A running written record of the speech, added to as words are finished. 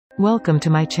Welcome to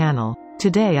my channel.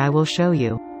 Today I will show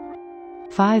you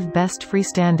 5 best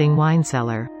freestanding wine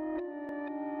cellar.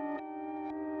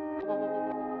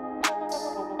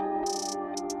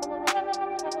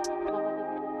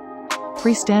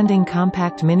 Freestanding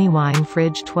compact mini wine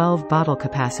fridge 12 bottle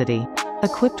capacity.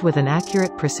 Equipped with an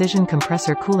accurate precision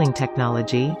compressor cooling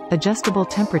technology, adjustable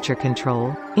temperature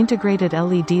control, integrated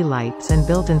LED lights and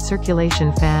built-in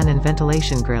circulation fan and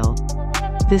ventilation grill.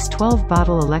 This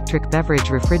 12-bottle electric beverage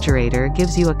refrigerator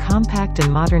gives you a compact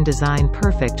and modern design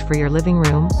perfect for your living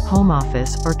room, home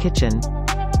office, or kitchen.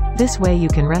 This way you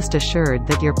can rest assured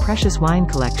that your precious wine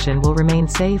collection will remain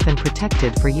safe and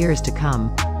protected for years to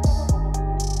come.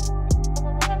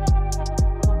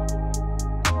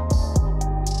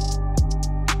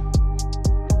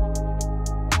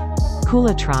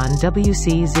 Coolatron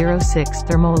WC06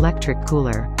 Thermoelectric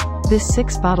Cooler. This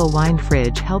 6-bottle wine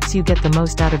fridge helps you get the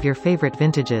most out of your favorite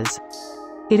vintages.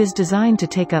 It is designed to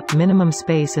take up minimum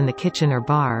space in the kitchen or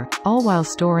bar, all while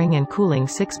storing and cooling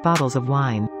 6 bottles of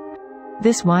wine.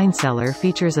 This wine cellar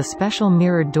features a special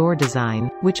mirrored door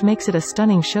design, which makes it a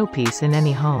stunning showpiece in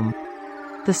any home.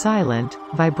 The silent,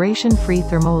 vibration-free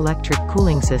thermoelectric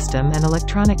cooling system and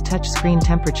electronic touchscreen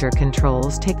temperature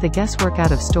controls take the guesswork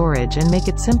out of storage and make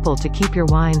it simple to keep your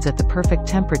wines at the perfect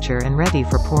temperature and ready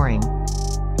for pouring.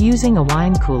 Using a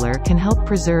wine cooler can help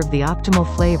preserve the optimal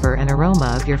flavor and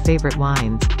aroma of your favorite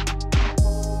wines.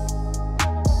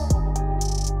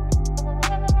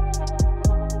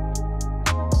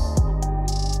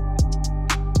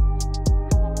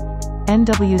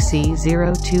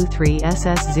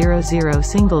 NWC023SS00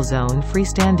 Single-Zone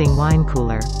Freestanding Wine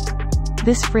Cooler.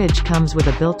 This fridge comes with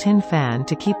a built-in fan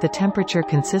to keep the temperature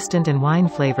consistent and wine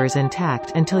flavors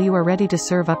intact until you are ready to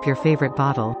serve up your favorite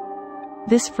bottle.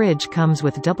 This fridge comes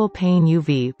with double-pane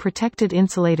UV-protected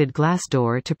insulated glass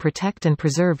door to protect and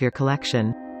preserve your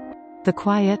collection. The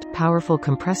quiet, powerful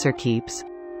compressor keeps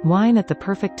wine at the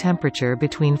perfect temperature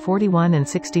between 41 and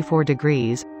 64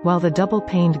 degrees, while the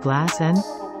double-paned glass and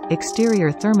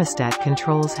exterior thermostat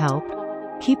controls help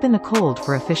keep in the cold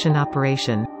for efficient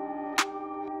operation.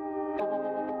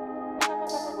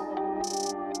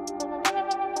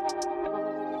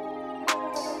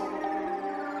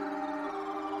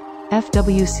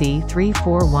 FWC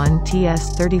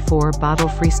 341TS 34 bottle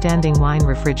freestanding wine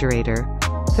refrigerator.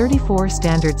 34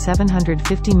 standard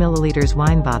 750 ml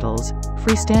wine bottles,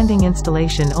 freestanding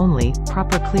installation only,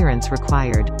 proper clearance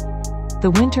required.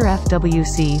 The Winter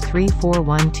FWC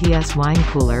 341TS wine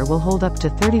cooler will hold up to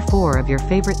 34 of your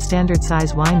favorite standard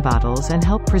size wine bottles and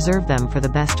help preserve them for the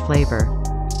best flavor.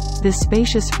 This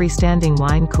spacious freestanding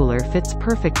wine cooler fits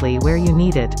perfectly where you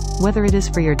need it, whether it is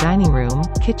for your dining room,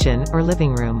 kitchen, or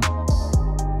living room.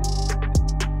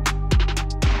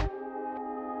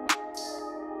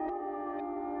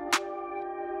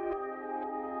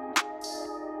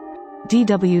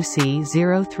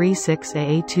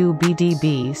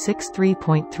 DWC036AA2BDB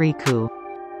 63.3 Cu.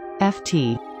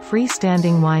 FT.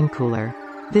 Freestanding wine cooler.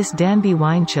 This Danby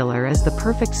wine chiller is the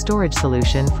perfect storage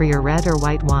solution for your red or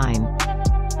white wine.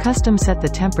 Custom set the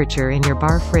temperature in your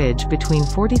bar fridge between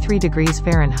 43 degrees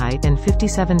Fahrenheit and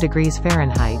 57 degrees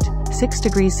Fahrenheit, 6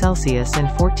 degrees Celsius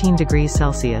and 14 degrees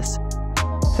Celsius.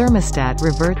 Thermostat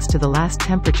reverts to the last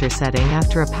temperature setting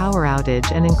after a power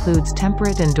outage and includes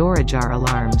temperate and door ajar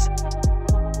alarms.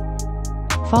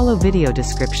 Follow video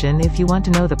description if you want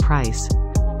to know the price.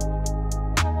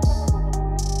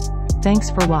 Thanks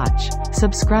for watch.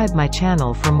 Subscribe my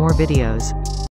channel for more videos.